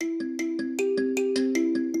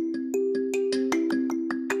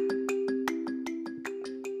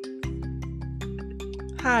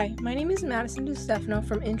Hi, my name is Madison DeStefano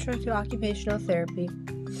from Intro to Occupational Therapy.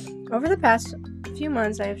 Over the past few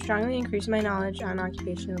months, I have strongly increased my knowledge on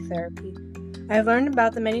occupational therapy. I have learned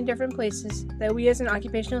about the many different places that we as an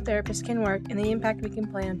occupational therapist can work and the impact we can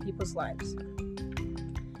play on people's lives.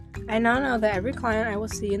 I now know that every client I will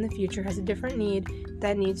see in the future has a different need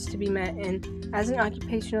that needs to be met, and as an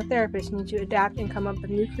occupational therapist, you need to adapt and come up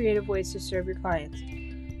with new creative ways to serve your clients.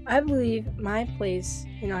 I believe my place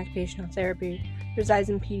in occupational therapy resides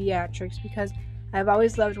in pediatrics because I've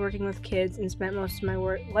always loved working with kids and spent most of my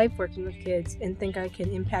life working with kids and think I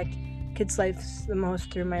can impact kids' lives the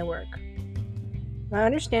most through my work. My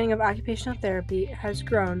understanding of occupational therapy has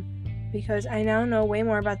grown because I now know way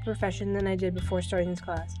more about the profession than I did before starting this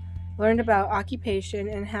class. I learned about occupation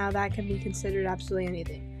and how that can be considered absolutely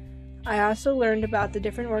anything. I also learned about the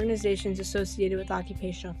different organizations associated with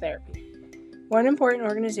occupational therapy. One important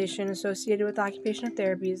organization associated with occupational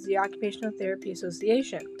therapy is the Occupational Therapy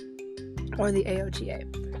Association, or the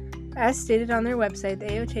AOTA. As stated on their website, the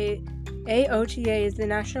AOTA is the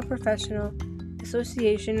National Professional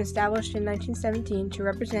Association established in 1917 to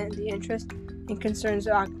represent the interests and concerns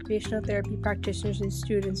of occupational therapy practitioners and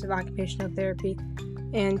students of occupational therapy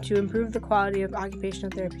and to improve the quality of occupational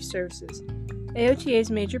therapy services. AOTA's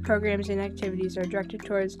major programs and activities are directed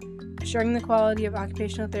towards assuring the quality of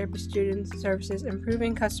occupational therapy student services,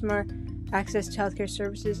 improving customer access to healthcare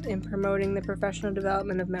services, and promoting the professional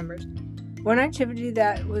development of members. One activity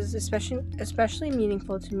that was especially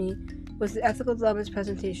meaningful to me was the ethical dilemmas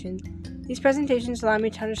presentation. These presentations allow me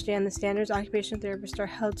to understand the standards occupational therapists are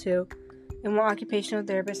held to and how occupational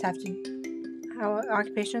therapists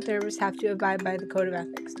have to abide by the code of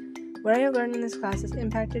ethics. What I have learned in this class has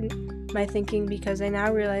impacted my thinking because I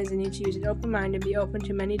now realize I need to use an open mind and be open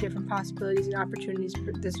to many different possibilities and opportunities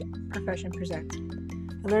this profession presents.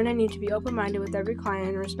 I learned I need to be open-minded with every client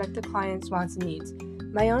and respect the client's wants and needs.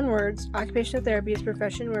 In my own words, occupational therapy is a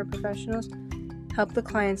profession where professionals help the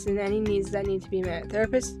clients in any needs that need to be met.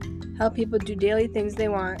 Therapists help people do daily things they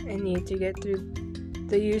want and need to get through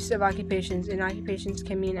the use of occupations, and occupations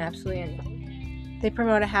can mean absolutely anything. They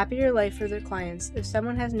promote a happier life for their clients. If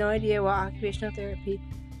someone has no idea what occupational therapy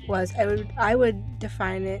was, I would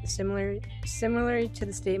define it similarly to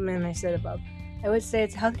the statement I said above. I would say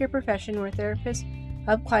it's a healthcare profession where therapists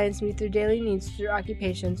help clients meet their daily needs through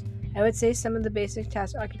occupations. I would say some of the basic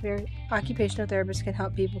tasks occupational therapists can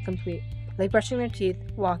help people complete, like brushing their teeth,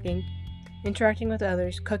 walking, interacting with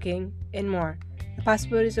others, cooking, and more. The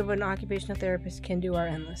possibilities of what an occupational therapist can do are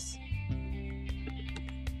endless.